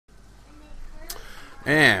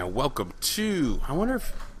And welcome to, I wonder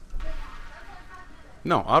if,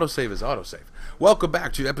 no, autosave is autosave. Welcome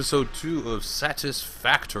back to episode 2 of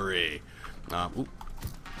Satisfactory.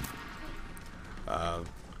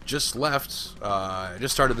 Just left, I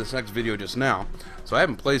just started this next video just now, so I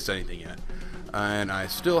haven't placed anything yet. And I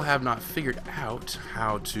still have not figured out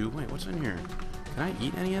how to, wait, what's in here? Can I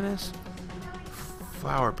eat any of this?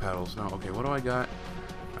 Flower petals, no, okay, what do I got?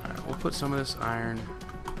 Alright, we'll put some of this iron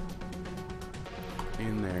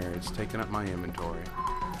in there. It's taking up my inventory.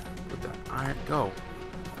 Put that iron, go.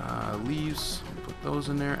 Leaves, put those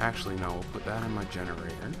in there. Actually, no, we'll put that in my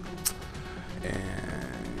generator.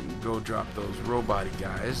 And go drop those robot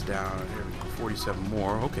guys down. Here we go, 47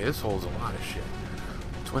 more. Okay, this holds a lot of shit.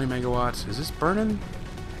 20 megawatts. Is this burning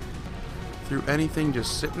through anything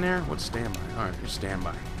just sitting there? What's standby? Alright, just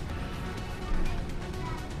standby.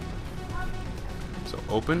 So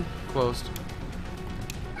open, closed.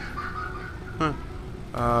 Huh.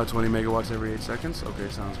 20 megawatts every 8 seconds. Okay,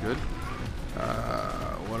 sounds good.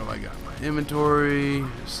 What do I got? My inventory.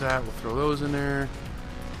 Sat. We'll throw those in there.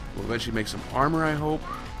 We'll eventually make some armor, I hope,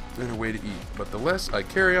 and a way to eat. But the less I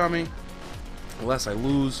carry on me, the less I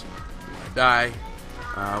lose, I die.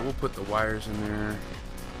 We'll put the wires in there.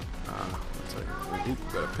 Let's see.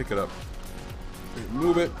 Gotta pick it up.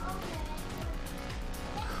 Move it.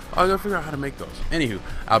 I gotta figure out how to make those. Anywho,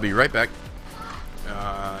 I'll be right back.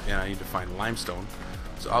 And I need to find limestone.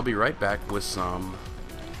 So I'll be right back with some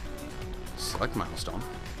select milestone.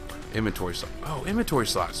 Inventory slot. Oh, inventory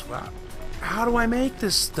slots. Wow. How do I make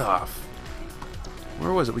this stuff?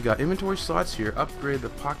 Where was it? We got inventory slots here. Upgrade the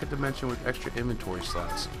pocket dimension with extra inventory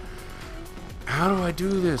slots. How do I do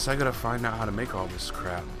this? I gotta find out how to make all this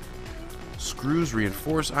crap. Screws,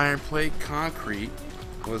 reinforced iron plate, concrete.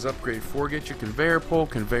 Was upgrade 4. Get your conveyor pole,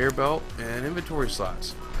 conveyor belt, and inventory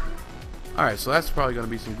slots. Alright, so that's probably going to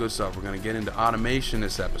be some good stuff. We're going to get into automation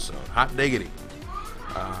this episode. Hot diggity.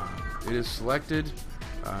 It is selected.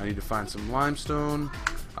 I need to find some limestone.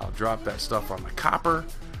 I'll drop that stuff on the copper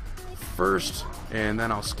first, and then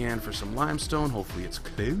I'll scan for some limestone. Hopefully it's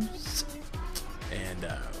close. And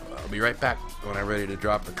I'll be right back when I'm ready to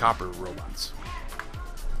drop the copper robots.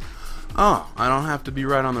 Oh, I don't have to be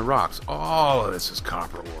right on the rocks. All of this is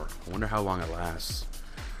copper ore. I wonder how long it lasts.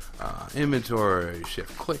 Inventory,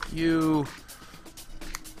 shift click U.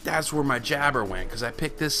 That's where my jabber went because I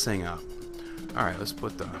picked this thing up. Alright, let's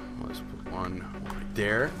put one right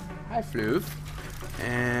there. Hi, Floof.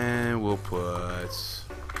 And we'll put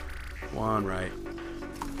one right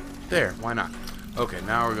there. Why not? Okay,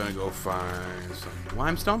 now we're gonna go find some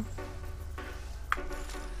limestone.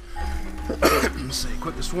 Let's see,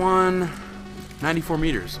 quickest one, 94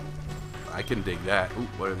 meters. I can dig that. Ooh,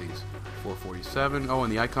 what are these? 447. Oh,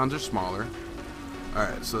 and the icons are smaller.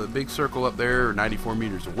 Alright, so the big circle up there, 94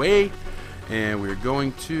 meters away. And we're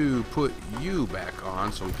going to put you back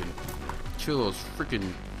on so we can kill those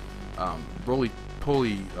freaking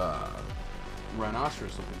roly-poly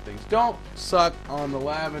rhinoceros-looking things. Don't suck on the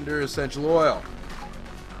lavender essential oil.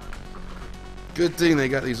 Good thing they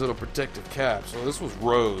got these little protective caps. So this was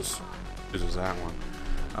rose. This is that one.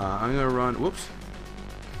 I'm going to run... Whoops.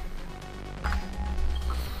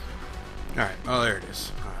 Alright, oh there it is.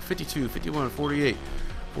 52, 51, 48,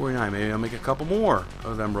 49. Maybe I'll make a couple more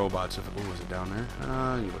of them robots. What was it down there?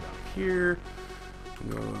 You go down here.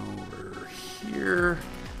 Go over here.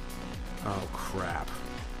 Oh crap.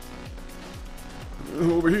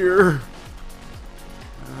 Over here.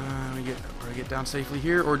 Let me get down safely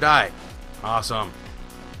here or die. Awesome.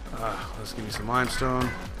 Let's give me some limestone.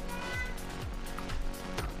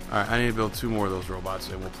 Alright, I need to build 2 more of those robots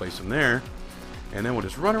and we'll place them there. And then we'll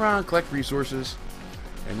just run around, collect resources,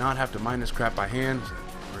 and not have to mine this crap by hand.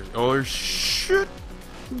 Oh, there's shit!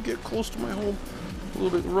 Get close to my home. A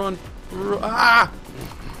little bit, run. Ah!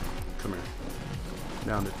 Come here.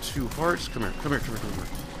 Down to 2 hearts. Come here, come here, come here, come here.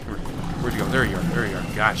 Come here. Where'd you go? There you are, there you are.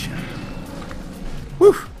 Gotcha.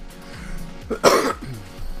 Whew!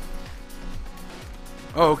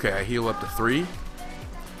 Oh, okay, I heal up to 3.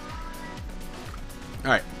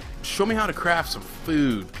 Alright, show me how to craft some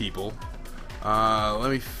food, people.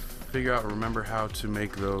 Let me figure out, remember how to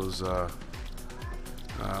make those, what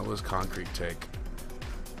does concrete take?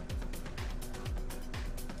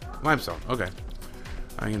 Limestone, okay.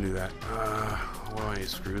 I can do that. What do I need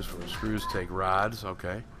screws for? Screws take rods,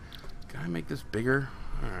 okay. Can I make this bigger?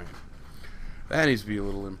 Alright. That needs to be a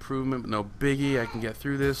little improvement, but no biggie. I can get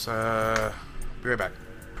through this. Be right back.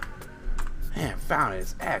 Man, found it.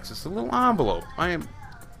 It's X. It's a little envelope. I am...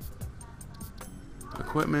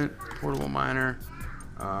 Equipment, portable miner.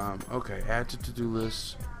 Okay, add to to-do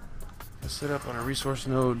list. Let's set up on a resource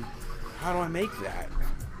node. How do I make that?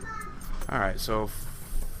 Alright, so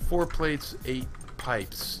 4 plates, 8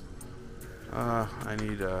 pipes. I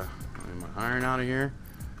need my iron out of here.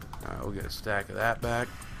 We'll get a stack of that back.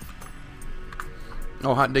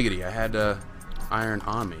 Oh, hot diggity! I had iron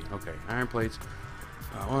on me. Okay, iron plates.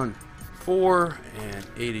 1, 4, and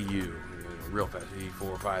 8 of you. Real fast.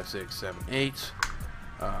 4, 5, 6, 7, 8.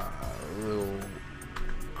 Little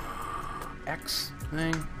X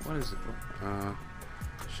thing. What is it?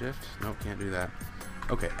 Shift? Nope, can't do that.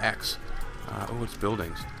 Okay, X. Oh, it's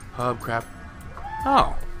buildings. Hub, crap.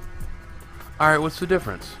 Oh. Alright, what's the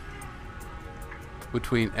difference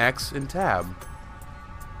between X and tab?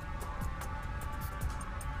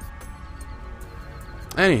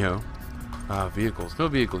 Anyhow, vehicles. No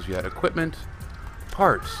vehicles yet. Equipment.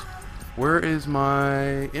 Parts. Where is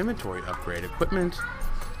my inventory upgrade? Equipment.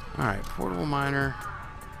 Alright, portable miner.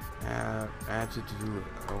 Add to to-do list.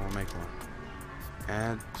 Oh, we'll make one.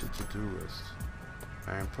 Add to to-do list.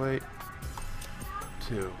 Iron plate.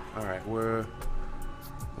 2. Alright, we're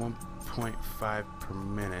 1.5 per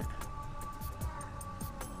minute.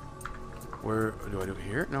 Where do I do it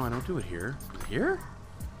here? No, I don't do it here. Here?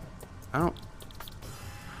 I don't.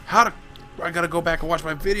 How to? I gotta go back and watch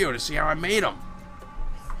my video to see how I made them.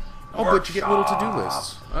 Oh, but you get little to-do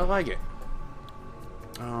lists. I like it.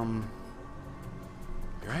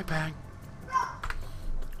 Be right back.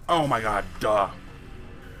 Oh my god, duh.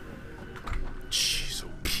 Jeez, oh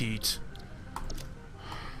Pete.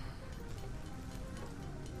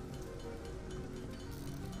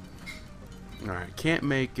 Alright, can't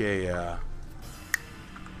make a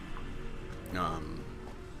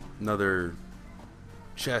another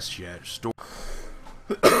chest yet. Store.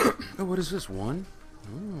 Oh, what is this one?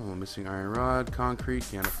 Oh, missing iron rod, concrete,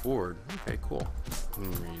 can't afford. Okay, cool. You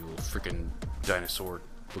little freaking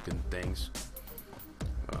dinosaur-looking things.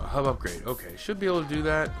 Hub upgrade. Okay, should be able to do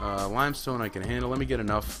that. Limestone I can handle. Let me get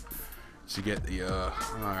enough to get the. All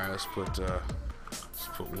right, let's put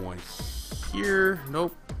one here.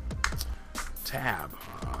 Nope. Tab.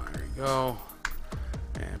 There you go.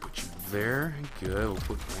 And put you there. Good. We'll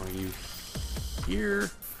put one of you here.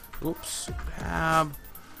 Oops. Tab.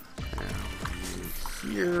 And you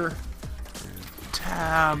here. And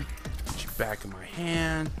tab. Put you back in my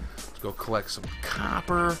hand. Let's go collect some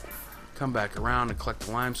copper. Come back around and collect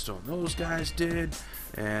the limestone those guys did.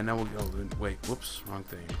 And then we'll go. Wait. Whoops. Wrong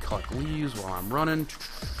thing. Collect leaves while I'm running.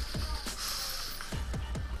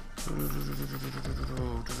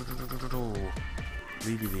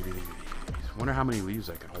 Leaves. Wonder how many leaves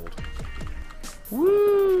I can hold.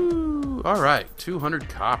 Woo! Alright, 200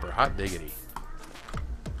 copper. Hot diggity.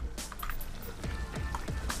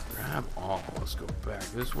 Grab all. Let's go back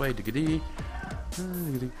this way. Diggity.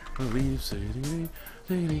 Leaves.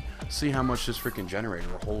 See how much this freaking generator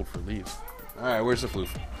will hold for leaves. Alright, where's the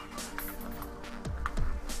floof?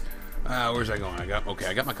 Where's that going? I got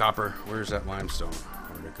my copper. Where's that limestone?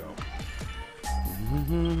 Where'd it go?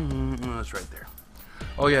 Oh, it's right there.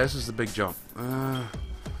 Oh yeah, this is the big jump.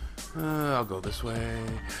 I'll go this way,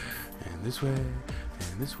 and this way,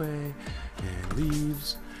 and this way, and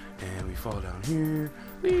leaves, and we fall down here.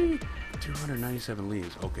 Whee! 297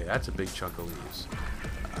 leaves. Okay, that's a big chunk of leaves.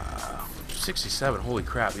 67. Holy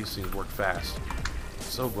crap, these things work fast.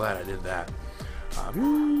 So glad I did that.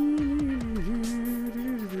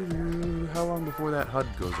 How long before that HUD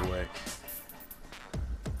goes away?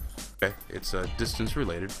 Okay, it's distance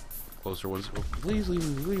related. Closer ones. Oh, leaves.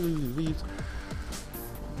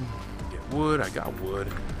 Get wood. I got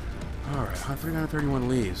wood. Alright, 331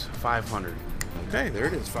 leaves. 500. Okay, there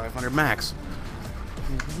it is. 500 max.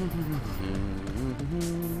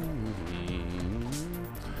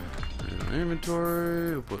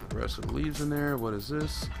 Inventory. We'll put the rest of the leaves in there. What is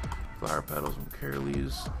this? Flower petals. Don't care.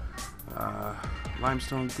 Leaves.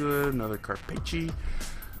 Limestone. Good. Another carpacci.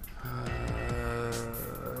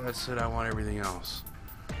 That's it. I want everything else.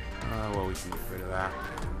 Well, we can get rid of that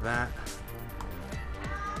and that.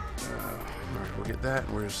 Alright, we'll get that.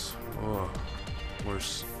 Where's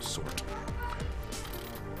sort?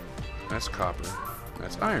 That's copper.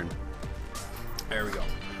 That's iron. There we go.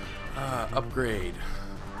 Upgrade.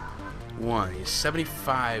 1.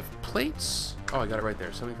 75 plates. Oh, I got it right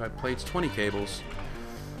there. 75 plates, 20 cables.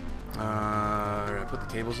 Did I put the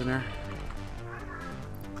cables in there?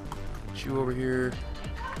 Get you over here.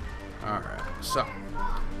 Alright, so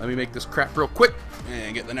let me make this crap real quick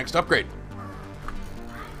and get the next upgrade.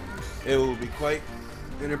 It will be quite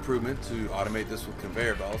an improvement to automate this with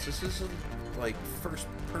conveyor belts. This is like first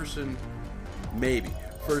person, maybe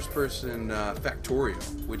first person Factorio,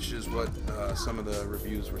 which is what some of the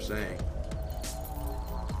reviews were saying.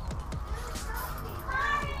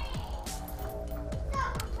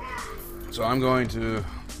 So I'm going to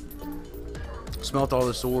Smelt all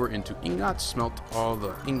this ore into ingots. Smelt all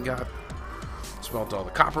the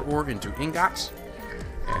copper ore into ingots.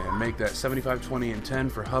 And make that 75, 20, and 10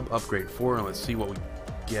 for hub upgrade 4. And let's see what we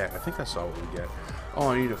get. I think I saw what we get. Oh,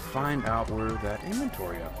 I need to find out where that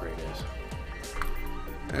inventory upgrade is.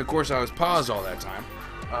 And of course, I was paused all that time.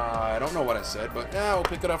 I don't know what I said, but yeah, we'll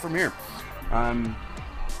pick it up from here. I'm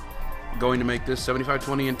going to make this 75,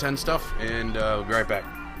 20, and 10 stuff, and we'll be right back.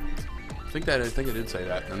 I think I did say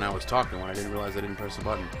that, and I was talking when I didn't realize I didn't press the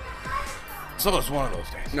button. So it's one of those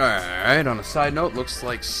days. Alright, on a side note, looks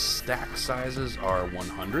like stack sizes are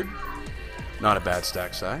 100. Not a bad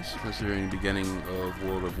stack size. Considering the beginning of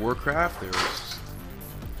World of Warcraft, there was...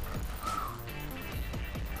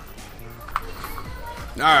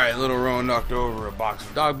 Alright, little Rowan knocked over a box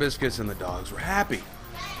of dog biscuits, and the dogs were happy.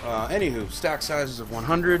 Anywho, stack sizes of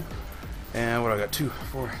 100. And what do I got? 2,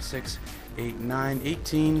 4, 6, 8, 9,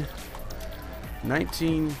 18,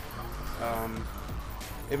 19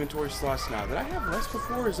 inventory slots now. Did I have less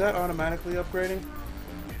before? Is that automatically upgrading?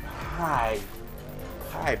 Hi,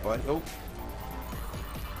 bud. Oh.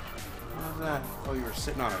 How's that? Oh, you were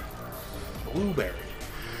sitting on a blueberry.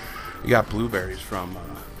 You got blueberries from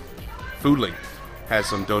Foodly. Had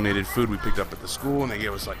some donated food we picked up at the school, and they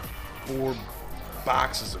gave us like 4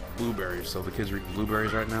 boxes of blueberries. So the kids are eating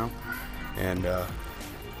blueberries right now. And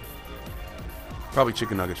probably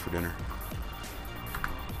chicken nuggets for dinner.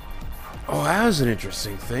 Oh, that was an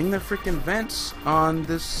interesting thing. The freaking vents on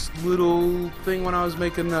this little thing when I was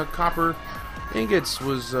making the copper ingots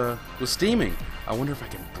was steaming. I wonder if I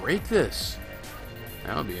can break this.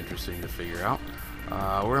 That would be interesting to figure out.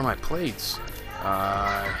 Where are my plates?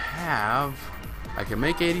 I can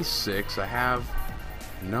make 86. I have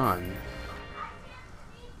none.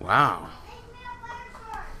 Wow.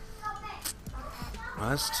 Well,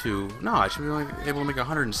 that's 2. No, I should be only able to make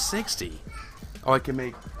 160. Oh, I can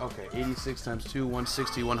make, okay, 86 times 2,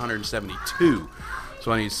 160, 172.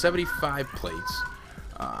 So I need 75 plates,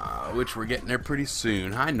 which we're getting there pretty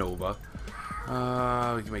soon. Hi, Nova.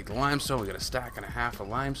 We can make the limestone. We got a stack and a half of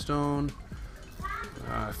limestone.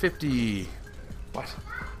 50. What?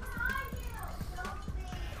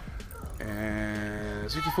 And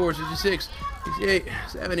 64, 66, 68,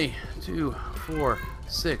 70, 2, 4,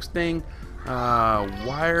 6. Thing.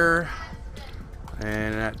 Wire.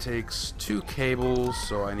 And that takes 2 cables,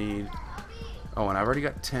 so I need... Oh, and I've already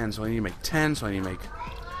got 10, so I need to make 10, so I need to make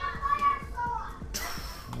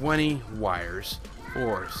 20 wires.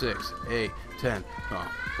 4, 6, 8, 10, 12,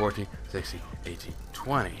 14, 16, 18,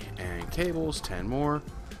 20. And cables, 10 more.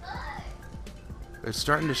 It's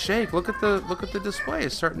starting to shake. Look at the display.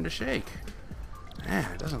 It's starting to shake.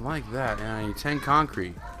 Man, it doesn't like that. And I need 10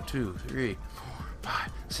 concrete. 2, 3, 4,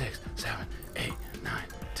 5, 6, 7, 8, 9,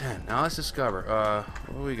 10. Now let's discover.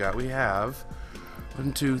 What do we got? We have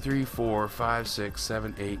 1, 2, 3, 4, 5, 6,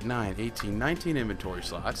 7, 8, 9, 18, 19 inventory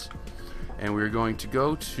slots. And we're going to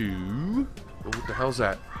go to... What the hell's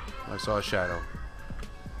that? I saw a shadow.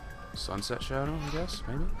 Sunset shadow, I guess,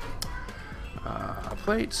 maybe?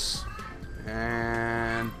 Plates.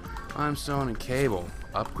 And limestone and cable.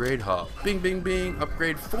 Upgrade hub. Bing, bing, bing.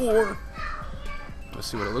 Upgrade 4. Let's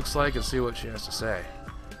see what it looks like and see what she has to say.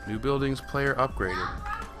 New buildings, player upgraded.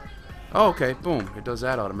 Oh, okay. Boom. It does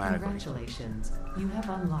that automatically. Congratulations. You have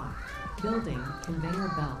unlocked building, conveyor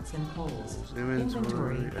belts, and poles.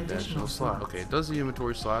 Inventory additional slot. Okay, it does the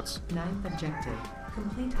inventory slots. 9th objective.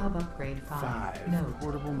 Complete hub upgrade 5. Note,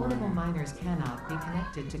 portable miners cannot be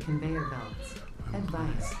connected to conveyor belts.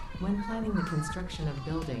 Advice: when planning the construction of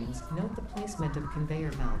buildings, note the placement of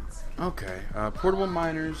conveyor belts. Okay, portable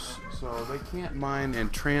miners, so they can't mine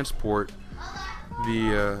and transport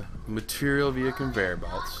the material via conveyor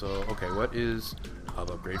belts. So, okay, what is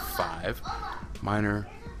hub upgrade 5? Miner,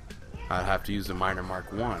 I'd have to use the miner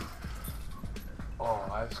Mark 1. Oh,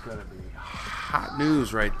 that's going to be hot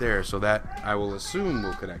news right there. So that, I will assume,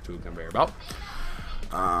 will connect to a conveyor belt.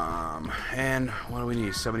 And what do we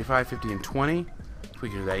need? 75, 50, and 20? If we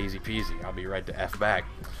can do that easy peasy, I'll be right to F back.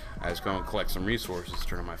 I just go and collect some resources,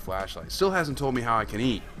 turn on my flashlight. Still hasn't told me how I can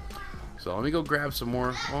eat. So let me go grab some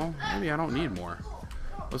more. Well, maybe I don't need more.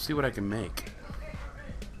 Let's see what I can make.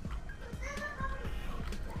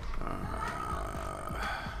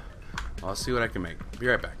 Let's see what I can make. Be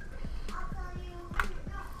right back.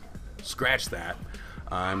 Scratch that.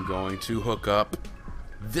 I'm going to hook up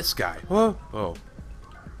this guy. Whoa. Oh.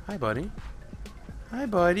 Hi, buddy. Hi,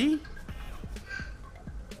 buddy.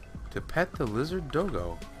 To pet the lizard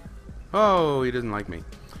dogo. Oh, he doesn't like me.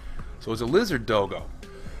 So it's a lizard dogo.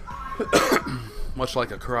 Much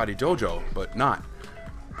like a karate dojo, but not.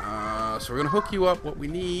 So we're going to hook you up. What we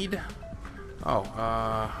need... Oh,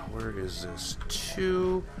 where is this?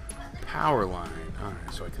 2 power line.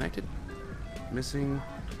 Alright, so I connected. Missing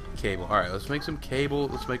cable. Alright, let's make some cable.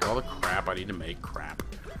 Let's make all the crap I need to make. Crap.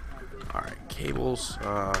 Alright, cables.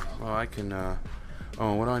 Well, I can, oh,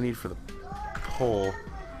 what do I need for the pole?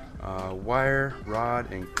 Wire,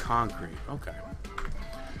 rod, and concrete. Okay.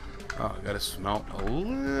 Oh, I gotta smelt a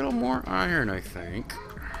little more iron, I think.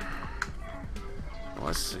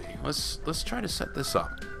 Let's see. Let's try to set this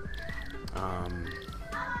up.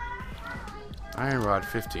 Iron rod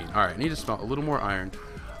 15. Alright, I need to smelt a little more iron.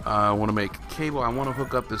 I want to make cable. I want to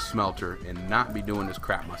hook up this smelter and not be doing this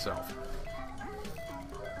crap myself.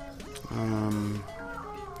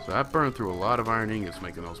 So I burned through a lot of iron ingots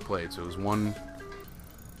making those plates. It was one,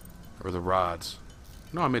 or the rods.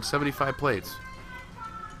 No, I made 75 plates.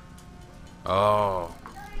 Oh,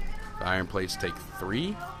 the iron plates take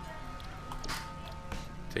 3.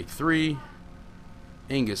 Take 3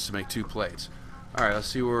 ingots to make 2 plates. All right, let's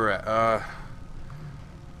see where we're at.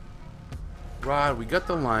 Rod, we got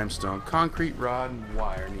the limestone, concrete, rod, and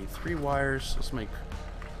wire. Need 3 wires. Let's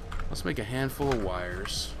make a handful of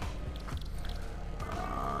wires,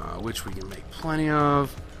 which we can make plenty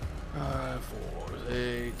of. 4,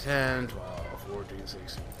 8, 10, 12, 14,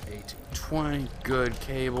 16, 18, 20. Good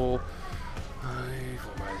cable. 4,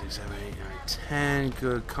 5, 6, 7, 8, 9, 10.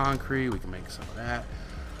 Good concrete. We can make some of that.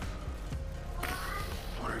 I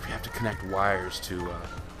wonder if you have to connect wires to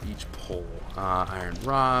each pole. Iron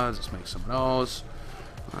rods. Let's make some of those.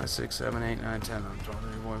 6, 7, 8, 9, 10, 11, 12,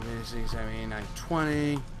 13, 14, 15, 16, 17, 18, 19,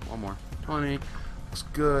 20. One more. 20. Looks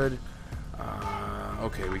good.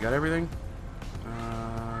 Okay, we got everything.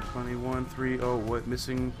 21, 3. Oh, what?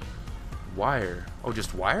 Missing wire. Oh,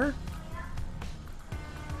 just wire?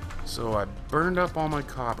 So I burned up all my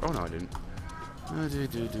copper. Oh, no, I didn't.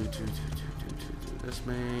 Let's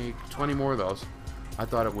make 20 more of those. I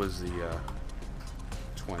thought it was the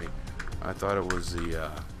 20. I thought it was the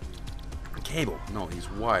cable. No, he's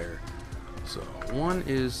wire. So 1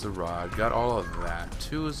 is the rod. Got all of that.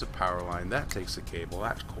 2 is the power line. That takes the cable.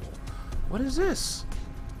 That's cool. What is this?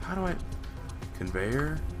 How do I...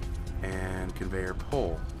 Conveyor and conveyor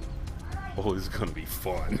pole. Oh, this is going to be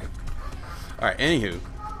fun. Alright, anywho.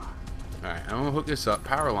 Alright, I'm going to hook this up.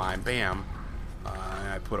 Power line. Bam. And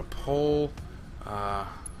I put a pole. Alright,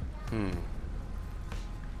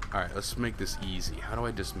 let's make this easy. How do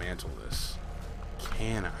I dismantle this?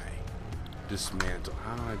 Can I dismantle?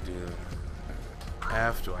 How do I do that?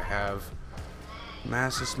 F, do I have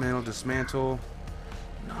mass dismantle, dismantle?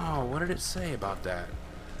 No, what did it say about that?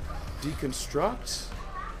 Deconstruct?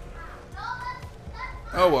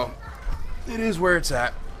 Oh well, it is where it's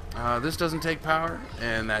at. This doesn't take power,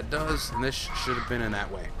 and that does, and this should have been in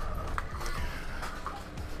that way.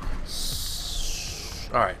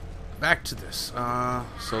 Alright, back to this.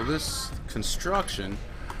 So this construction,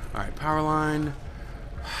 alright, power line.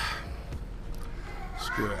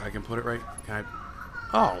 Screw it, I can put it right. Can I?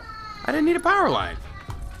 Oh, I didn't need a power line.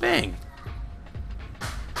 Bang.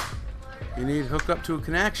 You need hook up to a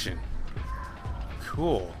connection.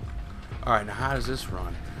 Cool. Alright, now how does this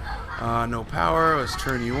run? No power. Let's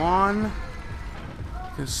turn you on.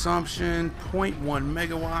 Consumption 0.1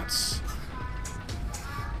 megawatts.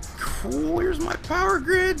 Cool. Here's my power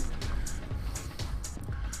grid.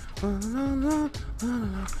 Some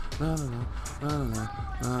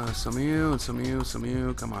of you and some of you, some of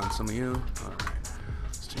you. Come on, some of you. Alright.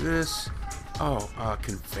 Let's do this. Oh,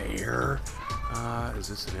 conveyor. Is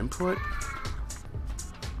this an input?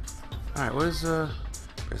 Alright, what is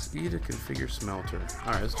press E to configure smelter.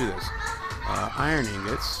 Alright, let's do this. Iron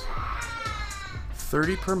ingots.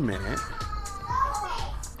 30 per minute.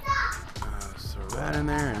 Let's throw that in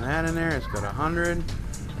there and that in there. It's got 100.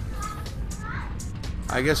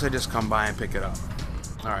 I guess I just come by and pick it up.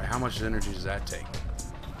 Alright, how much energy does that take?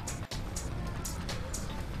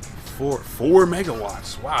 4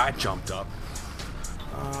 megawatts. Wow, I jumped up.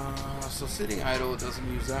 So sitting idle, it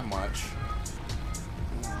doesn't use that much.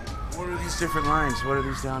 What are these different lines? What are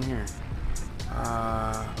these down here?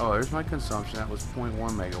 Oh, there's my consumption. That was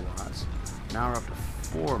 0.1 megawatts. Now we're up to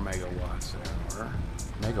 4 megawatts an hour.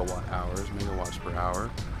 Megawatt hours, megawatts per hour.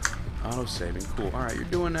 Auto saving, cool. Alright, you're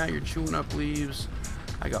doing that. You're chewing up leaves.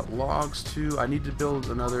 I got logs too. I need to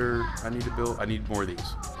build another. I need more of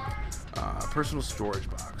these. Personal storage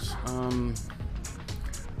box.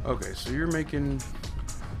 Okay, so you're making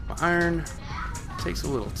iron. Takes a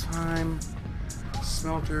little time.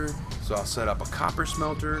 Smelter. So I'll set up a copper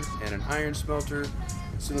smelter and an iron smelter.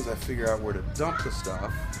 As soon as I figure out where to dump the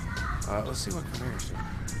stuff. Let's see what conveyors do.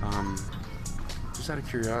 Just out of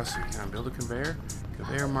curiosity, can I build a conveyor?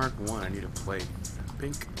 Conveyor Mark 1. I need a plate.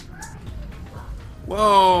 Pink.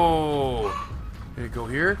 Whoa! Did it go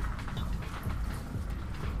here?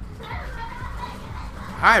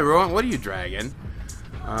 Hi, Rowan. What are you dragging?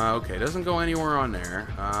 Okay, doesn't go anywhere on there.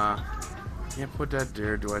 Can't put that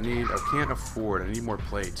there. Do I need? I can't afford. I need more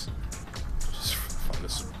plates. Just find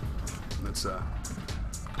this.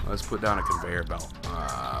 Let's put down a conveyor belt.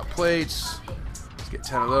 Plates. Let's get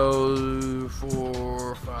 10 of those.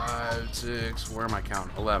 4, 5, 6. Where am I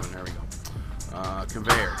counting? 11. There we go.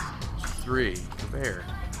 Conveyor. 3. Conveyor.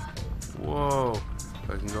 Whoa.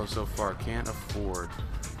 I can go so far. Can't afford.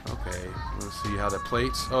 Okay. Let's see how the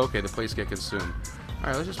plates. Oh, okay, the plates get consumed.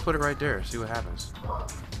 Alright, let's just put it right there. See what happens.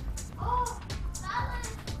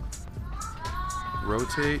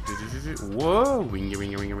 Rotate. Whoa. Wingy,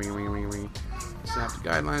 wingy, wingy, wingy, wingy, wingy, wingy. Snap the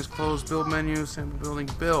guidelines. Close. Build menu. Sample building.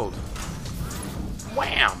 Build.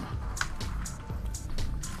 Wham!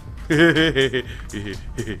 Does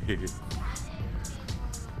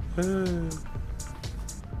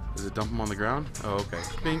it dump them on the ground? Oh, okay.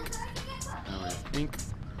 Bink. Alright. Ink.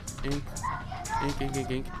 Ink. Ink, ink,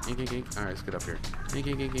 ink, ink, ink, ink, ink. Alright, let's get up here. Ink,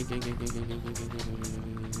 ink, ink, ink, ink, ink, ink, ink, ink, ink, ink,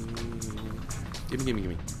 gimme, gimme,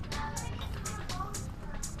 gimme.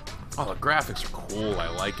 Oh, the graphics are cool. I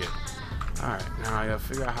like it. Alright, now I gotta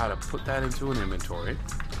figure out how to put that into an inventory.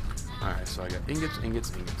 Alright, so I got ingots,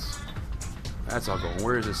 ingots, ingots. That's all going.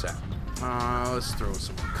 Where is this at? Let's throw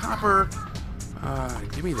some copper.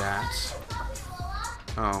 Give me that.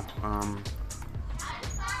 Oh,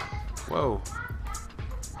 whoa.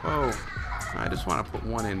 Whoa. I just want to put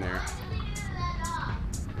one in there.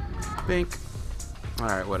 Bink.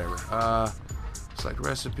 Alright, whatever. Select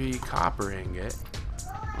recipe, copper ingot.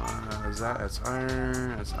 That's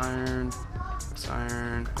iron, that's iron, that's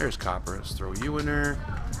iron. There's copper. Let's throw you in there.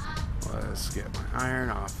 Let's get my iron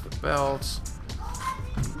off the belts.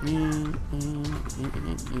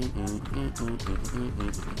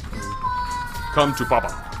 Come to Papa.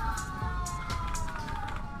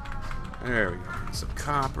 There we go. Some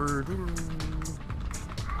copper.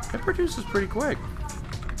 It produces pretty quick.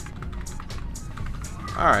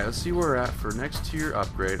 Alright, let's see where we're at for next tier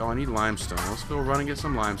upgrade. Oh, I need limestone. Let's go run and get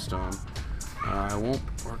some limestone. I won't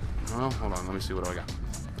work. Oh, hold on. Let me see what I got.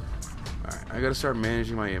 Alright, I gotta start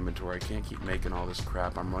managing my inventory. I can't keep making all this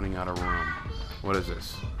crap. I'm running out of room. What is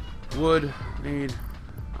this? Wood. Need.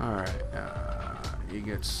 Alright.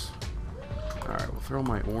 Ingots. Alright, we'll throw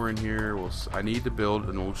my ore in here. I need to build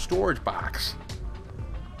an old storage box.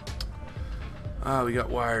 We got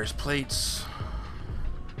wires, plates.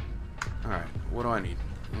 Alright, what do I need?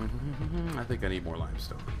 I think I need more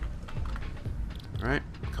limestone. Alright,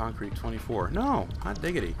 concrete 24. No, hot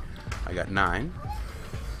diggity. I got 9.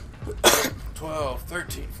 12,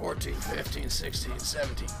 13, 14, 15, 16,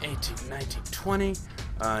 17, 18, 19, 20.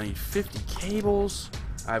 I need 50 cables.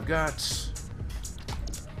 I've got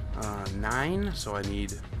 9, so I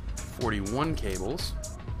need 41 cables.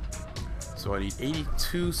 So I need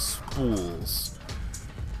 82 spools.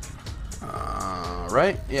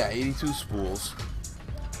 Right? Yeah, 82 spools.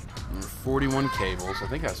 And 41 cables. I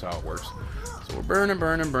think that's how it works. So we're burning,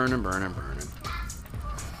 burning, burning, burning, burning.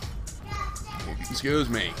 Excuse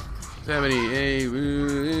me. 70,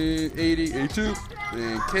 80, 82.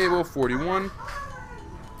 And cable, 41.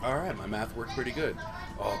 Alright, my math works pretty good.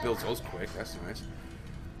 Oh, it builds those quick. That's nice.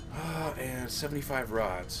 And 75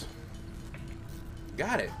 rods.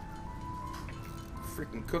 Got it.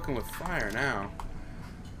 Freaking cooking with fire now.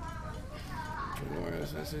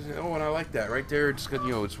 Oh, and I like that right there. It's good, you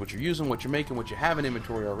know, it's what you're using, what you're making, what you have in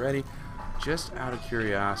inventory already. Just out of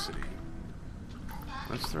curiosity.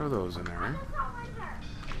 Let's throw those in there.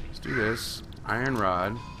 Let's do this. Iron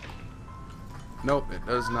rod. Nope, it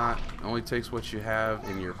does not. It only takes what you have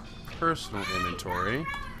in your personal inventory.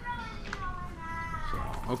 So,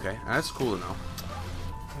 okay, that's cool to know.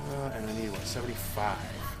 And I need, what, 75?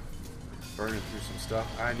 Burning through some stuff.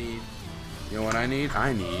 I need, you know what I need?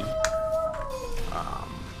 I need,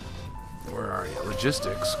 where are you?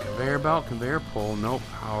 Logistics. Conveyor belt, conveyor pole, no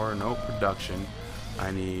power, no production.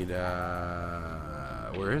 I need,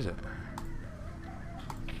 where is it?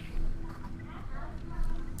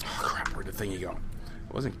 Oh, crap, where'd the thingy go?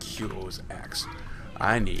 It wasn't Q, it was X.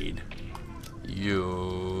 I need you.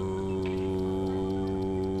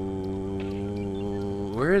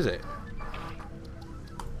 Where is it?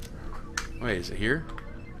 Wait, is it here?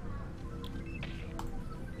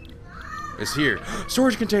 It's here.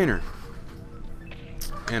 Storage container.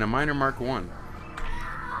 And a miner Mark 1.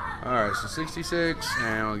 Alright, so 66.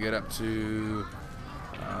 And we'll get up to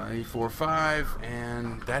 84.5.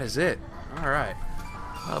 And that is it. Alright.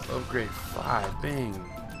 Up upgrade 5. Bing.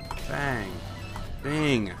 Bang.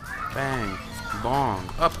 Bing. Bang. Bong.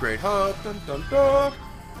 Upgrade hub. Dun dun dun.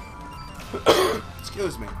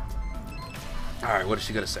 Excuse me. Alright, what is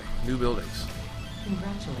she gonna say? New buildings.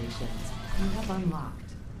 Congratulations. You have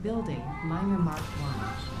unlocked Building, miner mark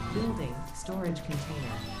 1. Building, storage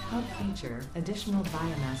container. Hub feature, additional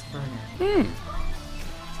biomass burner.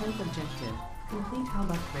 10th objective, complete hub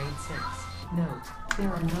upgrade 6. Note, there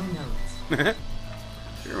are no notes.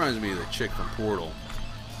 It reminds me of the chick from Portal.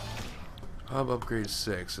 Hub upgrade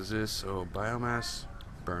 6. Is this, biomass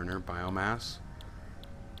burner, biomass.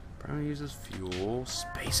 Probably uses fuel.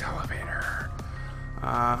 Space elevator.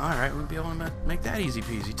 Alright, we'll be able to make that easy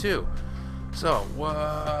peasy too. So,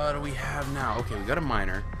 what do we have now? Okay, we got a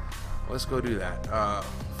miner. Let's go do that.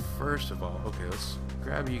 First of all, okay, let's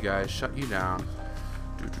grab you guys, shut you down.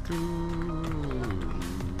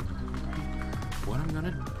 What I'm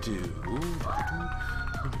gonna do...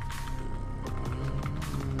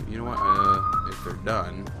 You know what? If they're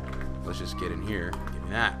done, let's just get in here. Give me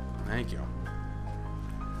that. Thank you.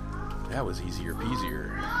 That was easier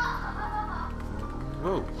peasier.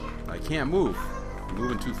 Whoa, I can't move. I'm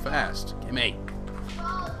moving too fast. Gimme.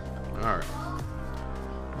 Alright.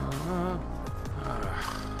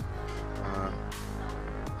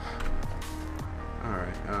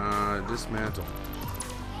 Alright, dismantle.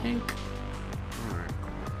 Ink. Alright,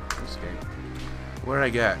 cool. Escape. What did I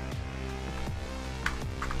get?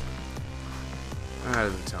 That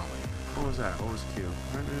doesn't tell me. What was that? What was Q?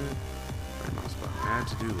 Right mouse button. Add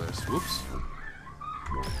to-do list. Whoops.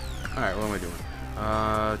 Alright, what am I doing?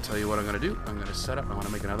 Tell you what I'm gonna do. I'm gonna set up. I want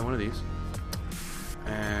to make another one of these.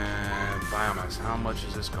 And biomass. How much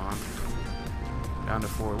has this gone? Down to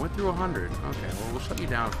 4. Went through 100. Okay, well, we'll shut you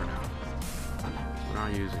down for now. We're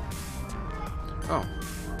not using. Oh.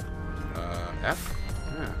 F?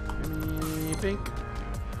 Yeah. Give me pink.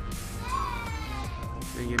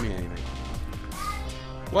 Didn't give me anything.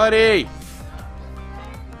 Whatty?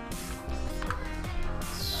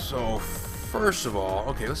 So, first of all,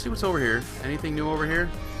 okay, let's see what's over here. Anything new over here?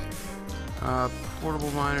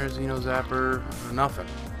 Portable miner, Xeno Zapper, nothing.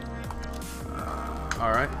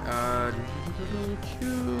 Alright,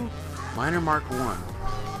 Miner Mark 1.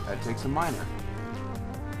 That takes a miner.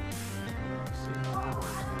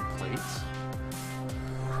 Plates.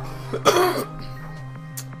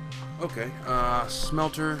 Okay,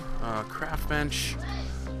 smelter, craft bench,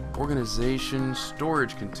 organization,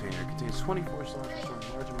 storage container. Contains 24 slots for storing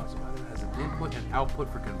large amounts of items. Has an input and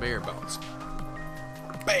output for conveyor belts.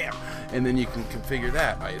 Bam! And then you can configure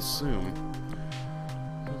that, I assume.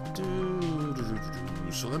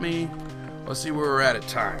 So let's see where we're at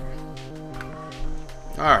time.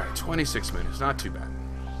 Alright, 26 minutes, not too bad.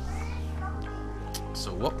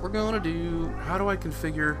 So what we're going to do, how do I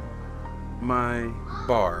configure my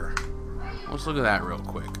bar? Let's look at that real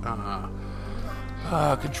quick.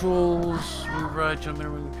 Controls, move right, jump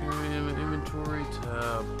inventory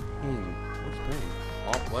tab. What's ping?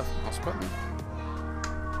 Alt left mouse button.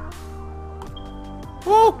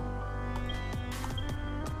 Woo!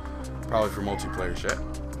 Probably for multiplayer shit.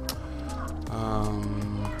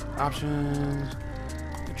 Options,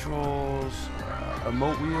 controls,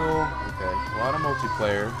 emote wheel. Okay, a lot of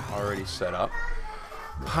multiplayer already set up.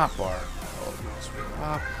 Hotbar. Oh,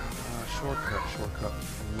 hop. Shortcut.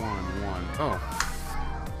 1. Oh.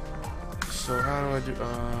 So how do I do?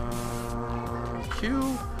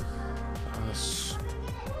 Q.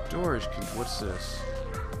 Storage. What's this?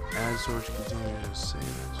 Add storage container. Save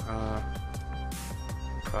it.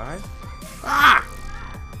 5. Ah!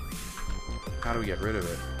 How do we get rid of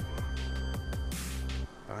it?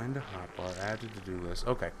 Find a hotbar. Add to to-do list.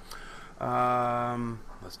 Okay.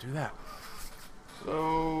 Let's do that.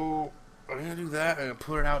 So I'm gonna do that. I'm gonna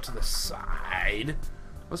put it out to the side.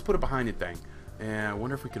 Let's put it behind the thing. And I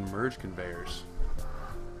wonder if we can merge conveyors.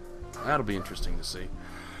 That'll be interesting to see.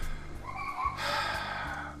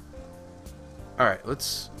 Alright,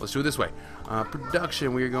 let's do it this way.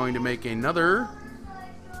 Production, we are going to make another...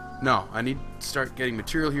 No, I need to start getting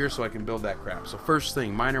material here so I can build that crap. So first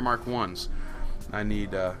thing, miner mark 1s. I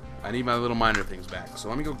need my little miner things back. So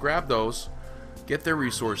let me go grab those, get their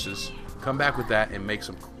resources, come back with that, and make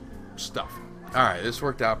some stuff. Alright, this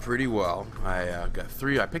worked out pretty well. I got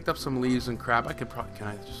 3. I picked up some leaves and crap. I could probably... Can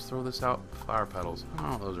I just throw this out? Flower petals.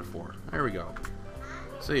 Oh, those are 4. There we go.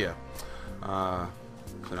 See ya.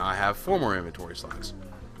 So now I have 4 more inventory slots.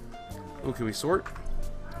 Oh, can we sort?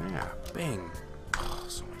 Yeah, bing. Oh,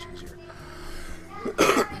 so much easier.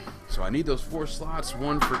 So I need those 4 slots,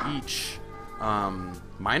 1 for each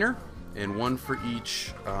miner, and 1 for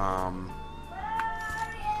each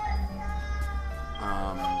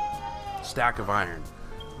stack of iron.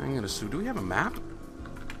 I'm gonna assume. Do we have a map?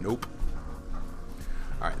 Nope.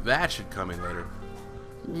 Alright, that should come in later.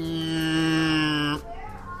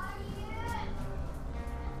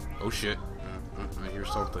 Oh shit. I hear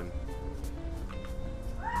something.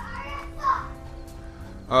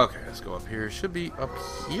 Okay, let's go up here. It should be up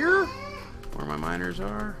here where my miners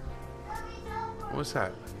are. What's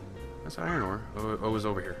that? That's iron ore. Oh, it was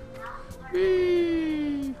over here.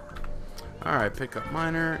 Whee! Alright, pick up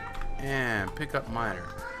miner and pick up miner.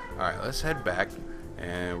 Alright, let's head back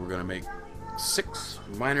and we're going to make 6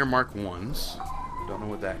 miner Mark 1s. Don't know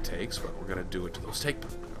what that takes, but we're going to do it to those take.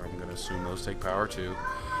 I'm going to assume those take power too.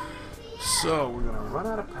 So we're going to run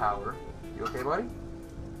out of power. You okay, buddy?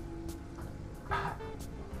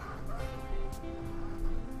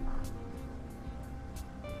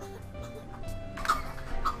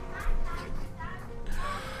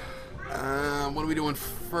 What are we doing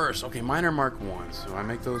first? Okay, miner Mark 1. So I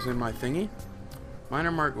make those in my thingy. Miner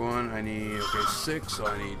Mark 1, I need, okay, 6, so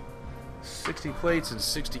I need 60 plates and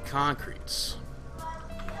 60 concretes.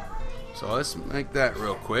 So let's make that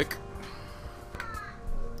real quick.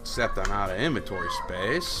 Except I'm out of inventory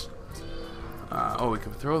space. Oh, we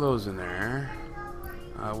can throw those in there.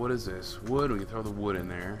 What is this? Wood, we can throw the wood in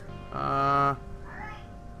there. That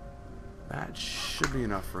should be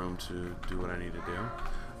enough room to do what I need to do.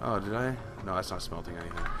 Oh, did I? No, that's not smelting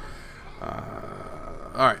anything.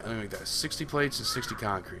 Alright, let me make that 60 plates and 60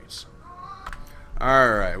 concretes.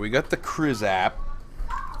 Alright, we got the Criz app.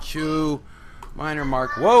 Q, miner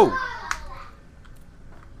Mark. Whoa!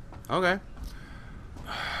 Okay.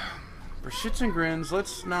 For shits and grins,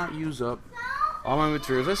 let's not use up all my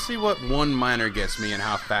materials. Let's see what one miner gets me and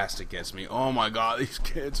how fast it gets me. Oh my god, these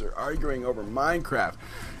kids are arguing over Minecraft.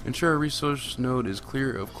 Ensure a resource node is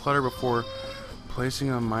clear of clutter before placing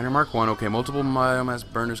a miner Mark 1. Okay, multiple biomass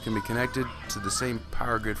burners can be connected to the same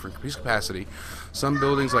power grid for increased capacity. Some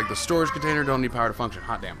buildings, like the storage container, don't need power to function.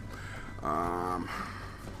 Hot damn.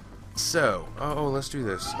 Let's do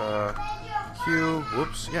this. Q,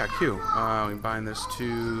 whoops, yeah, Q. We bind this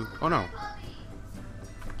to, oh no.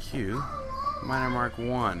 Q, miner Mark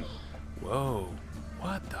 1. Whoa,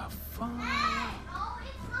 what the fuck?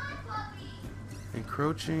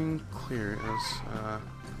 Encroaching clearance,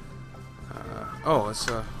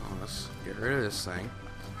 let's get rid of this thing.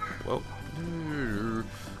 Whoa.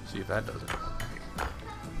 See if that does it.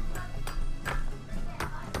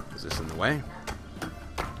 Is this in the way?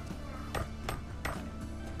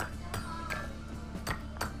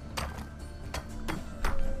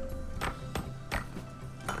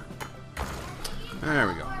 There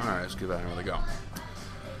we go. Alright, let's give that another go.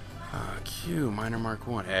 Q, miner Mark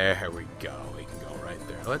 1. There we go. We can go right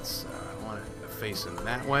there. Let's, I want it facing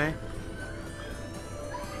that way.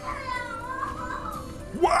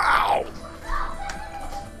 Wow!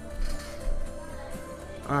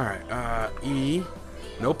 Alright, E,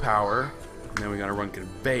 no power. And then we gotta run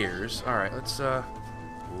conveyors. Alright, let's,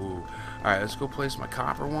 Alright, let's go place my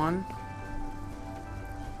copper one.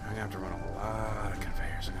 I'm gonna have to run a lot of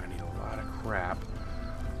conveyors. I'm gonna need a lot of crap.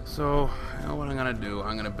 So, you know what I'm gonna do?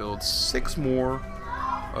 I'm gonna build 6 more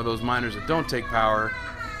of those miners that don't take power.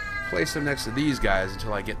 Place them next to these guys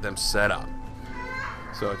until I get them set up.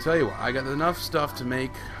 So I tell you what, I got enough stuff to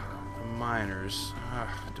make miners.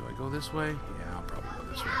 Do I go this way? Yeah, I'll probably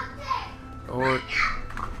go this way. Or,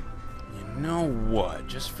 you know what?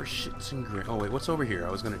 Just for shits and grins. Oh wait, what's over here?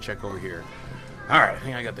 I was gonna check over here. All right, I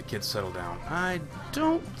think I got the kids settled down. I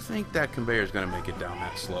don't think that conveyor is gonna make it down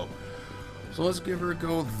that slope. So let's give her a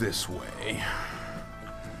go this way.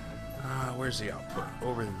 Where's the output?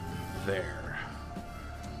 Over there.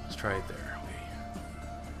 Let's try it there.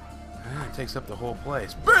 It takes up the whole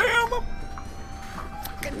place. Bam!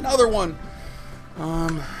 Get another one.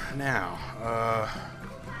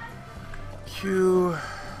 Q.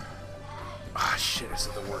 Ah, shit, it's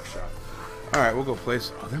at the workshop. Alright, we'll go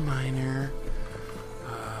place other miner.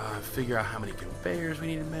 Figure out how many conveyors we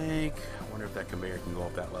need to make. I wonder if that conveyor can go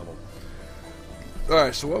up that level.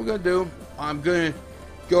 Alright, so what we're going to do, I'm going to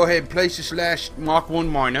go ahead and place this last Mark 1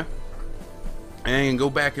 miner. And go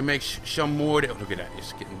back and make some more. Look at that,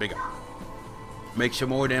 it's getting bigger. Make some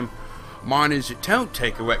more of them miners that don't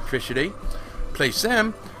take electricity. Place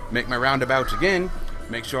them. Make my roundabouts again.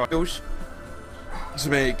 Make sure those to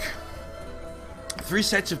make 3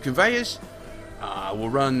 sets of conveyors. We'll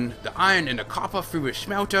run the iron and the copper through a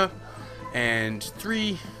smelter. And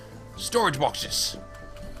 3 storage boxes.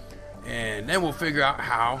 And then we'll figure out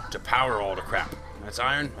how to power all the crap. That's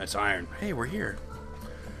iron. That's iron. Hey, we're here.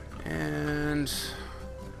 And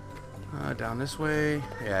down this way.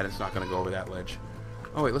 Yeah, it's not going to go over that ledge.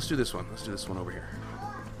 Oh, wait, let's do this one. Let's do this one over here.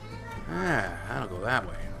 That'll go that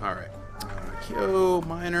way. Alright. Q,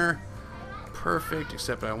 miner. Perfect,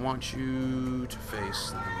 except I want you to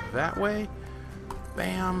face that way.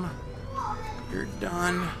 Bam. You're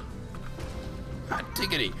done. Hot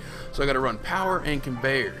diggity. So I got to run power and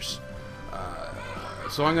conveyors.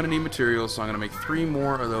 So I'm going to need materials, so I'm going to make 3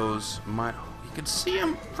 more of those. You can see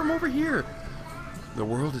them from over here. The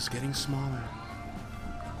world is getting smaller.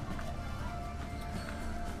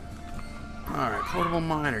 Alright, portable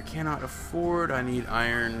miner. Cannot afford. I need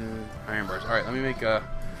iron bars. Alright, let me make a...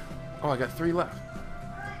 Oh, I got 3 left.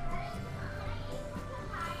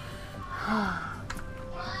 Alright,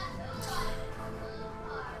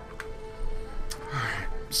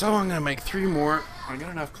 so I'm going to make 3 more. I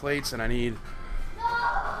got enough plates and I need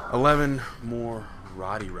 11 more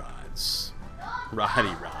roddy rods.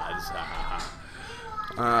 Roddy rods.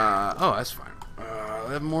 Oh, that's fine.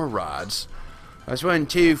 11 more rods. That's 1,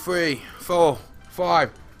 2, 3, 4,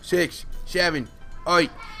 5, 6, 7, 8,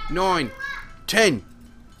 9, 10,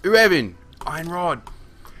 11. Iron rod.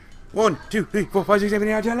 1, 2, 3, 4, 5, 6, 7,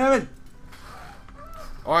 8, 9, 10, 11.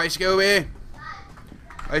 Alright, let's go over here.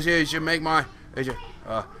 I should make my...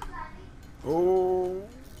 Oh,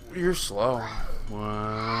 you're slow.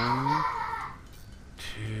 1,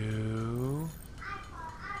 2,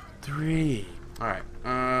 3. Alright,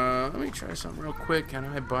 let me try something real quick. Can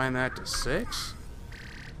I bind that to 6?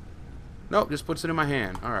 Nope, just puts it in my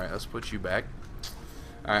hand. Alright, let's put you back.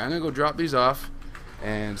 Alright, I'm going to go drop these off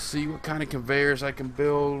and see what kind of conveyors I can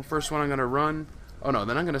build. First one I'm going to run. Oh no,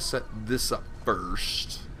 then I'm going to set this up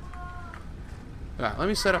first. Alright, let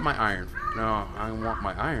me set up my iron. No, I want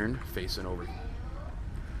my iron facing over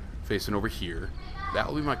here. That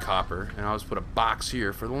will be my copper, and I'll just put a box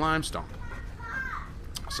here for the limestone.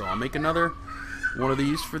 So I'll make another one of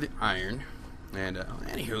these for the iron. And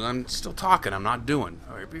anywho, I'm still talking. I'm not doing.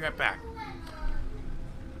 Alright, be right back.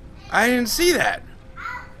 I didn't see that.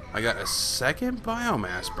 I got a second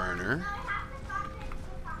biomass burner.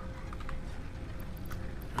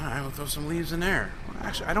 Alright, we'll throw some leaves in there. Well,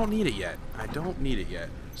 actually, I don't need it yet. I don't need it yet.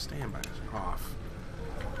 Standby is off.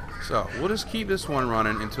 So, we'll just keep this one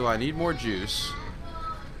running until I need more juice.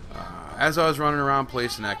 As I was running around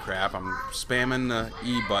placing that crap, I'm spamming the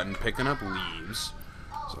E button, picking up leaves.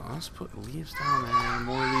 So let's put leaves down there.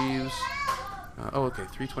 More leaves. Oh, okay,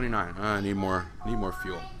 329. I need more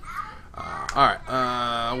fuel. Alright,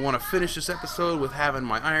 I want to finish this episode with having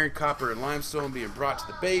my iron, copper, and limestone being brought to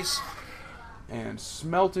the base and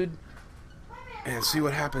smelted, and see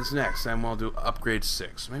what happens next. Then we'll do upgrade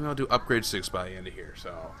 6. Maybe I'll do upgrade 6 by the end of here.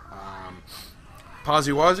 So,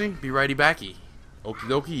 pausey wazy, be righty backy. Okie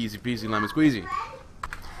dokie, easy peasy lemon squeezy.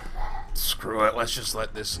 Screw it, let's just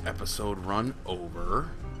let this episode run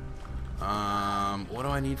over. What do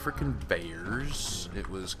I need for conveyors? It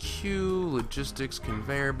was Q, logistics,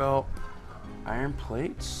 conveyor belt, iron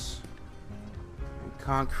plates, and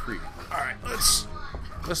concrete. Alright,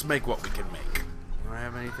 let's make what we can make. Do I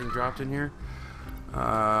have anything dropped in here?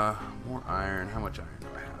 More iron. How much iron do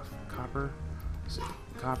I have? Copper. Let's see.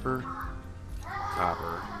 Copper.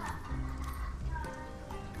 Copper.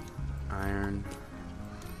 Iron.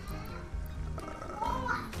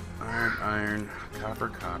 Iron.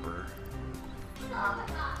 Copper.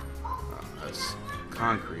 That's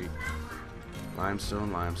concrete.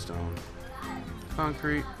 Limestone.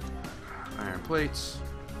 Concrete. Iron plates.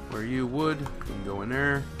 Where you wood, you can go in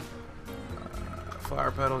there.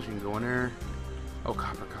 Flower petals, you can go in there. Oh,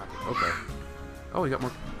 copper. Okay. Oh, we got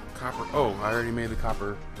more copper. Oh, I already made the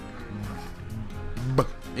copper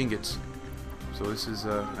ingots. So this is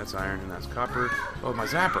that's iron and that's copper. Oh, my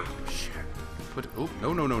zapper. Shit. Oh,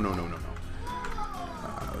 no.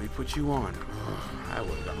 We put you on. I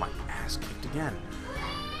would have got my ass kicked again.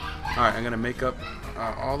 All right, I'm gonna make up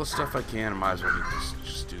all the stuff I can. I might as well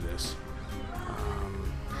just do this.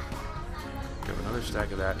 Have another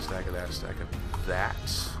stack of that, stack of that.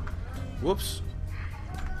 Whoops.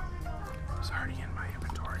 It's already in my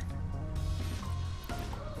inventory.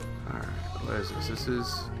 Alright, what is this? This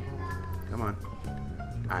is, come on,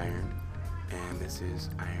 iron. And this is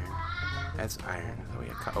iron. That's iron. Oh,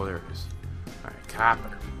 yeah, oh, there it is. Alright,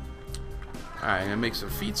 copper. Alright, I'm going to make some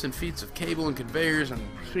feet of cable and conveyors and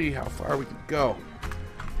see how far we can go.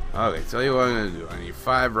 Okay, tell you what I'm going to do. I need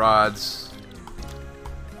 5 rods.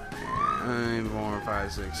 4,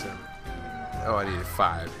 5, 6, 7. Oh, I needed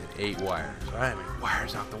 5 and 8 wires. I have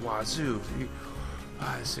wires out the wazoo. 3,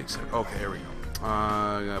 5, 6, 7. Okay, here we go.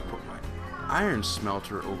 I'm gonna put my iron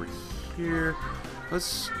smelter over here.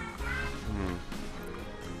 Let's.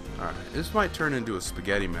 Alright, this might turn into a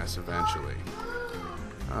spaghetti mess eventually.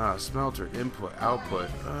 Smelter input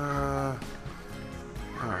output. Alright,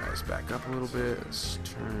 let's back up a little bit. Let's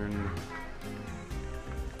turn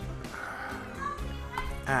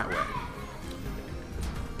that way.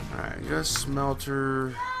 Alright, got a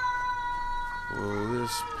smelter. Will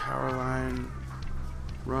this power line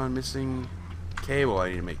run? Missing cable. I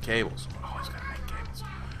need to make cables. Always gotta make cables.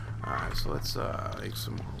 Alright, Alright, so let's make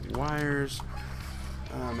some more wires.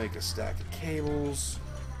 Make a stack of cables.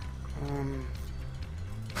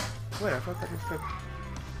 Wait, I thought that was took.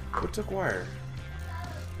 What took wire?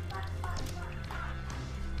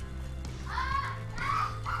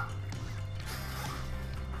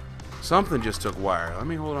 Something just took wire. Let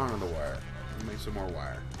me hold on to the wire. Let me make some more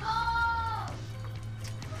wire.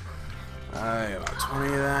 About 20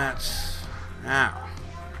 of that. Now,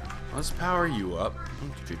 let's power you up.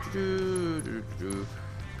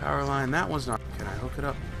 Power line. That one's not. Can I hook it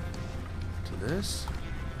up to this?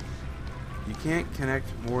 You can't connect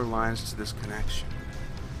more lines to this connection.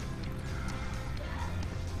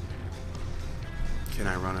 Can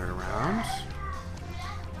I run it around?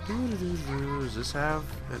 Does this have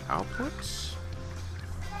an output?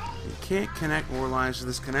 You can't connect more lines to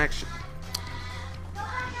this connection.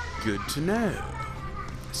 Good to know.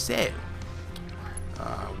 So,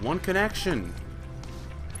 one connection.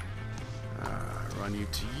 Run you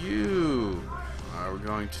to you. We're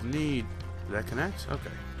going to need. Did that connect?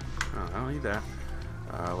 Okay. Oh, I don't need that.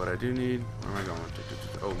 What I do need. Where am I going?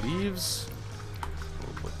 Oh, leaves.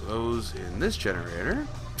 We'll put those in this generator.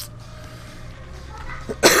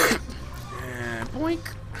 And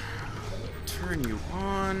boink. Turn you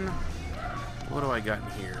on. What do I got in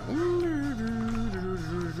here?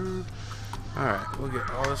 Alright, we'll get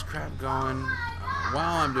all this crap going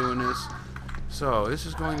while I'm doing this. So, this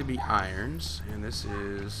is going to be irons. And this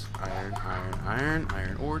is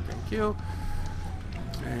iron ore. Thank you.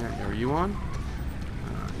 And are you on?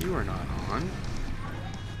 You are not on.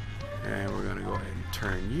 And we're going to go ahead and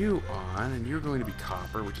turn you on. And you're going to be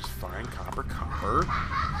copper, which is fine. Copper.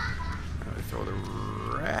 Throw the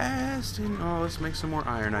rest in. Oh, let's make some more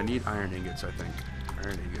iron. I need iron ingots, I think.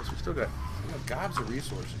 Iron ingots. We still got gobs of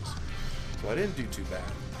resources. So I didn't do too bad.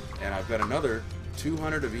 And I've got another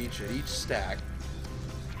 200 of each at each stack.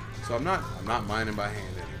 So I'm not mining by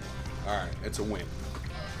hand anymore. Alright, it's a win.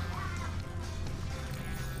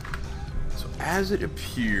 So as it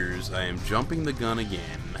appears, I am jumping the gun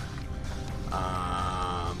again.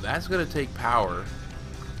 That's going to take power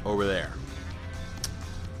over there.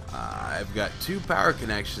 I've got 2 power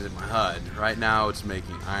connections in my HUD. Right now it's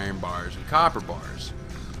making iron bars and copper bars.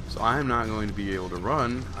 So I'm not going to be able to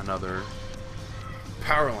run another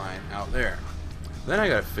power line out there. Then I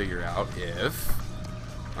got to figure out if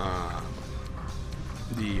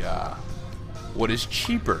what is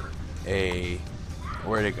cheaper?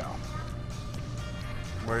 Where'd it go?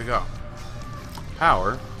 Where'd it go?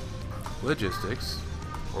 Power, logistics,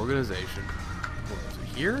 organization. What is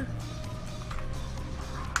it here?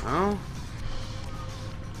 Oh?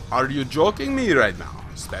 Are you joking me right now?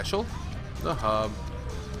 Special? The hub.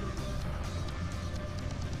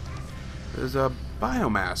 There's a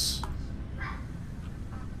biomass.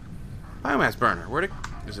 Biomass burner. Where'd it...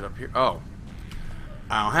 Is it up here? Oh.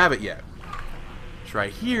 I don't have it yet. It's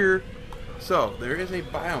right here. So, there is a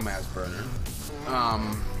biomass burner. I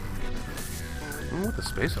don't know what the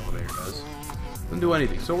space elevator does. Doesn't do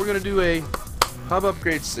anything. So we're going to do a hub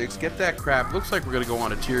upgrade 6. Get that crap. Looks like we're going to go on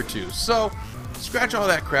to tier 2. So, scratch all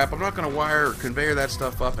that crap. I'm not going to wire or conveyor that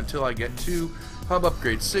stuff up until I get to hub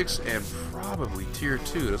upgrade 6 and probably tier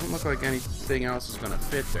 2. Doesn't look like anything else is going to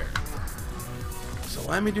fit there. So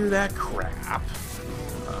let me do that crap.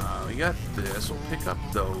 We got this. We'll pick up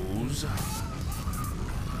those.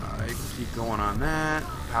 Alright, keep going on that.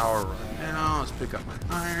 Power right now. Let's pick up my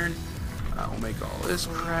iron. We'll make all this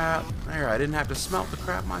crap. There, I didn't have to smelt the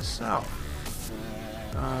crap myself.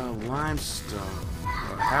 Limestone.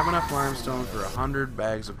 I have enough limestone for 100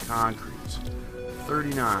 bags of concrete.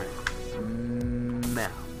 39.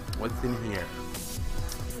 Now, what's in here?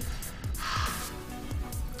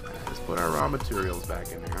 Let's put our raw materials back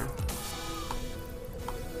in here.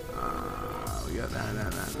 We got that.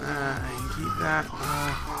 I can keep that.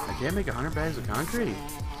 I can't make 100 bags of concrete.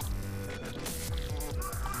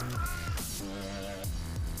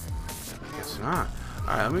 I guess not.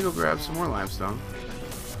 Alright, let me go grab some more limestone.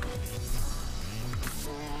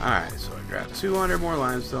 Alright, so I grabbed 200 more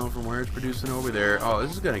limestone from where it's producing over there. Oh,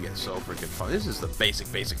 this is going to get so freaking fun. This is the basics.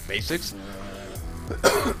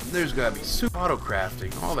 There's got to be super auto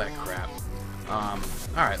crafting, all that crap.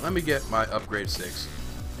 Alright, let me get my upgrade 6.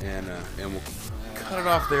 And we'll cut it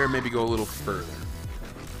off there, maybe go a little further.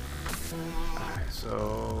 Alright,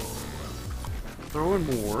 so throw in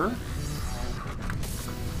more.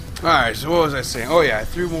 Alright, so what was I saying? Oh yeah, I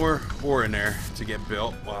threw more ore in there to get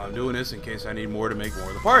built while I'm doing this in case I need more to make more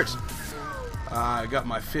of the parts. I got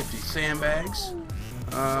my 50 sandbags.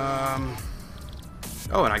 Oh,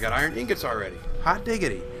 and I got iron ingots already. Hot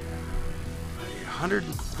diggity.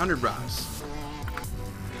 100 rods.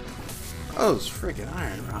 Those freaking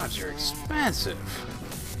iron rods are expensive.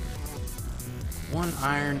 1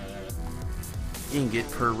 iron ingot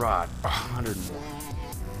per rod. 100 more.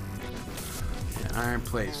 And iron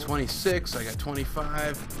plates. 26. I got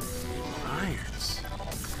 25 irons.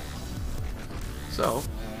 So,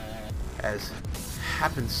 as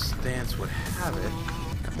happenstance would have it,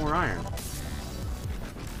 got more iron.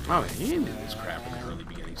 Oh, he didn't do this crap in the early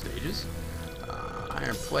beginning stages.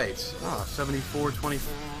 Iron plates. Oh, 74, 20.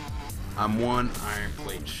 I'm 1 iron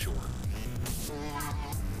plate short.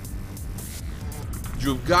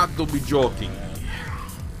 You've got to be joking me.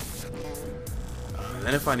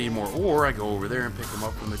 Then if I need more ore, I go over there and pick them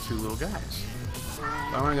up from the 2 little guys. So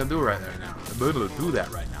I'm not going to do right there now. I'm able to do that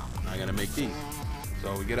right now. I'm going to make these.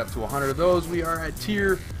 So we get up to 100 of those. We are at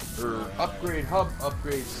tier, or upgrade hub,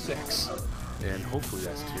 upgrade 6. And hopefully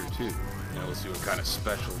that's tier 2. You know, we'll see what kind of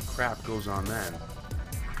special crap goes on then.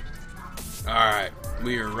 Alright,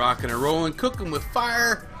 we are rocking and rolling, cooking with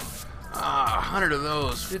fire. 100 of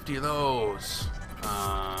those, 50 of those.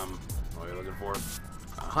 What are you looking for?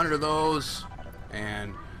 100 of those,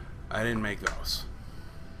 and I didn't make those.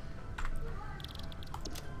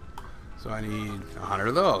 So I need 100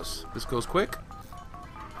 of those. This goes quick?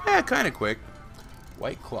 Yeah, kind of quick.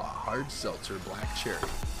 White Claw, hard seltzer, black cherry.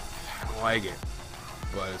 I don't like it,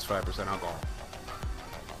 but it's 5% alcohol.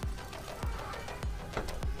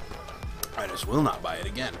 I just will not buy it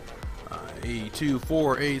again. 82,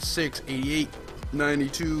 4, 86, 88,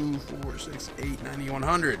 92, 4, 6, 8, 90,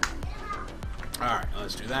 100. Alright,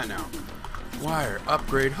 let's do that now. Wire,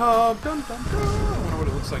 upgrade hub. Dun, dun, dun. I wonder what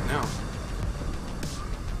it looks like now.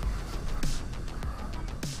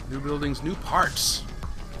 New buildings, new parts.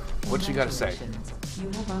 What you gotta say? You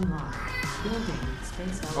have unlocked building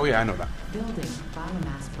space elevator. Oh yeah, I know that. Building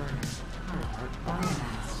biomass burner. Heart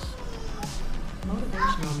biomass.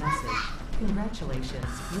 Motivational message.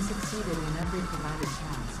 Congratulations, you succeeded in every provided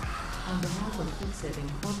task. On behalf of Fixit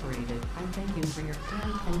Incorporated, I thank you for your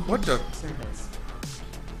kind and patient service.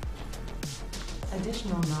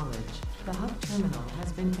 Additional knowledge. The hub terminal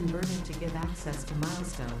has been converted to give access to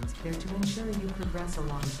milestones there to ensure you progress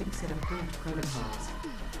along Fixit-approved protocols.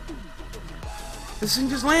 This thing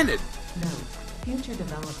just landed. Note, future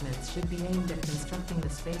developments should be aimed at constructing the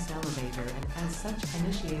space elevator and as such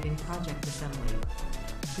initiating project assembly.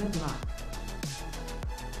 Good luck.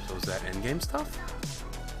 So is that endgame stuff?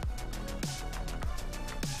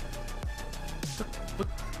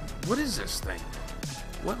 What is this thing?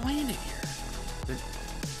 What landed here?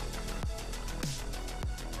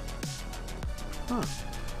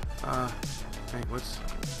 Wait, what's...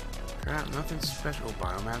 crap, nothing special.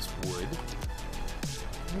 Biomass wood.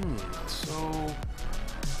 So...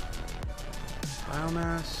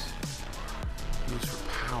 biomass used for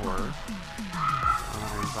power.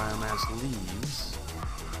 And biomass leaves.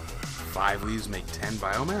 5 leaves make 10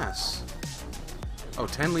 biomass. Oh,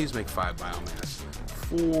 10 leaves make 5 biomass.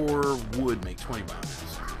 4 wood make 20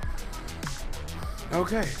 biomass.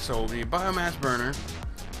 Okay, so the biomass burner.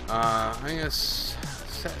 I'm gonna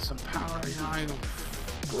set some power. You know,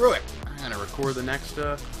 screw it. I'm gonna record the next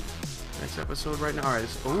episode right now. All right.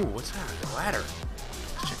 Oh, what's that? A ladder.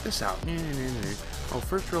 Let's check this out. Oh,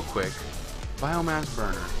 first, real quick, biomass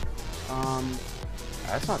burner.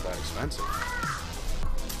 That's not that expensive.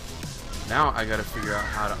 Now I gotta figure out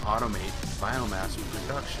how to automate biomass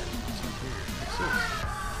production.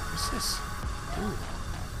 What's this? Ooh.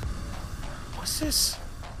 What's this?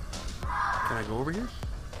 Can I go over here?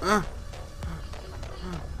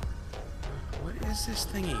 What is this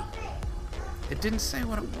thingy? It didn't say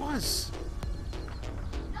what it was.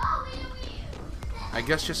 I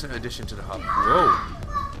guess just an addition to the hub. Whoa.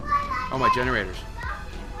 Oh, my generators.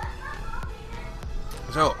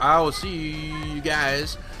 So, I will see you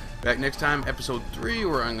guys back next time, episode 3,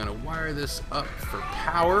 where I'm going to wire this up for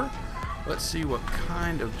power. Let's see what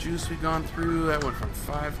kind of juice we've gone through. That went from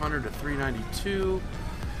 500 to 392.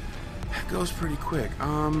 That goes pretty quick.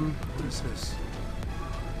 What is this?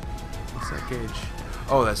 What's that gauge?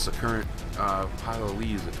 Oh, that's the current pile of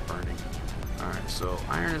leaves that's burning. Alright, so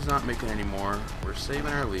iron is not making any more. We're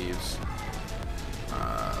saving our leaves.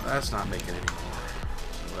 That's not making any more.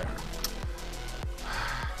 So there.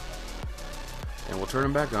 And we'll turn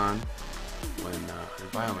them back on when the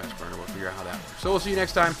biomass burner. We'll figure out how that works. So we'll see you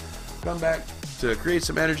next time. Come back to create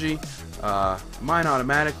some energy, mine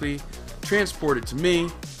automatically, transport it to me,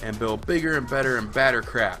 and build bigger and better and badder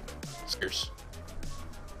crap. Cheers.